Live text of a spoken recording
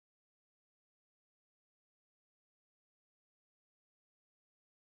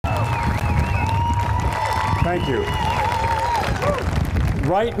Thank you.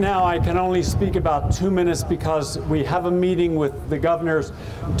 Right now, I can only speak about 2 minutes because we have a meeting with the governor's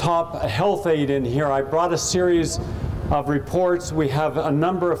top health aide in here. I brought a series of reports. We have a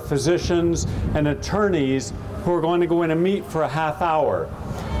number of physicians and attorneys who are going to go in and meet for a half hour.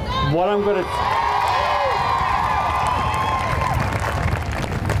 What I'm going to...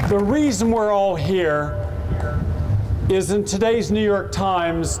 The reason we're all here is in today's New York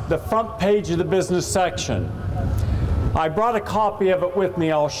Times, the front page of the business section. I brought a copy of it with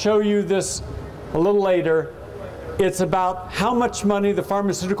me. I'll show you this a little later. It's about how much money the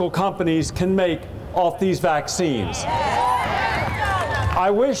pharmaceutical companies can make off these vaccines. I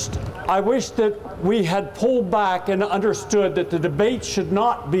wish that we had pulled back and understood that the debate should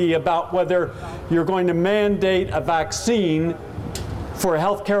not be about whether you're going to mandate a vaccine for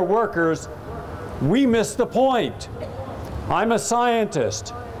healthcare workers. We missed the point. I'm a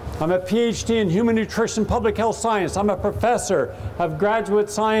scientist. I'm a PhD in human nutrition, public health science. I'm a professor of graduate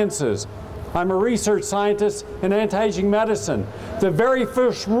sciences. I'm a research scientist in anti-aging medicine. The very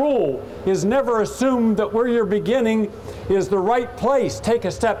first rule is never assume that where you're beginning is the right place. Take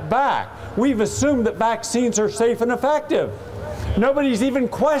a step back. We've assumed that vaccines are safe and effective. Nobody's even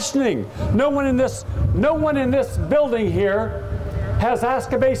questioning. No one in this building here has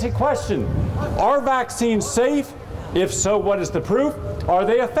asked a basic question. Are vaccines safe? If so, what is the proof? Are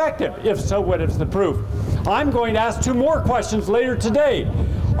they effective? If so, what is the proof? I'm going to ask 2 more questions later today.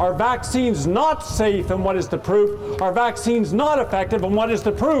 Are vaccines not safe, and what is the proof? Are vaccines not effective, and what is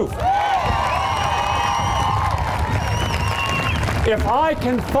the proof? If I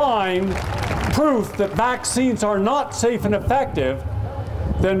can find proof that vaccines are not safe and effective,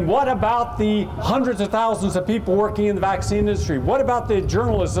 then what about the hundreds of thousands of people working in the vaccine industry? What about the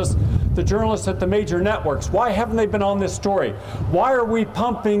journalists at the major networks? Why haven't they been on this story? Why are we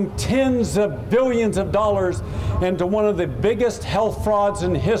pumping tens of billions of dollars into one of the biggest health frauds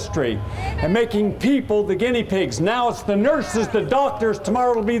in history and making people the guinea pigs? Now it's the nurses, the doctors,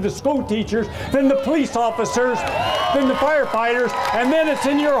 tomorrow it'll be the school teachers, then the police officers, then the firefighters, and then it's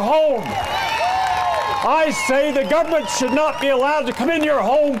in your home. I say the government should not be allowed to come in your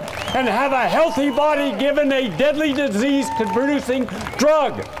home and have a healthy body given a deadly disease-producing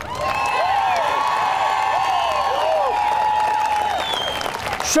drug.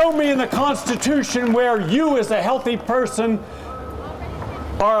 Show me in the Constitution where you as a healthy person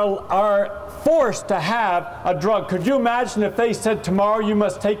are forced to have a drug. Could you imagine if they said tomorrow you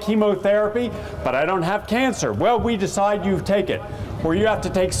must take chemotherapy, but I don't have cancer? Well, we decide you take it. Or you have to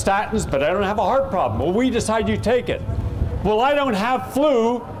take statins, but I don't have a heart problem. Well, we decide you take it. Well, I don't have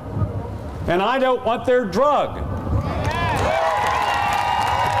flu, and I don't want their drug.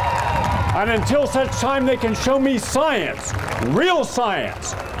 And until such time they can show me science, real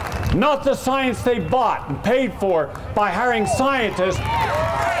science, not the science they bought and paid for by hiring scientists.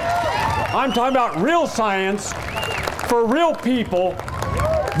 I'm talking about real science for real people,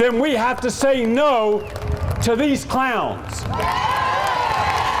 then we have to say no to these clowns.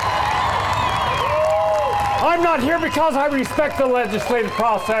 I'm not here because I respect the legislative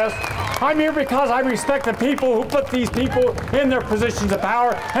process. I'm here because I respect the people who put these people in their positions of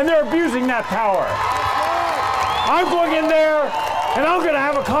power, and they're abusing that power. I'm going in there, and I'm going to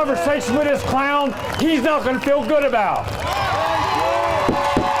have a conversation with this clown he's not going to feel good about.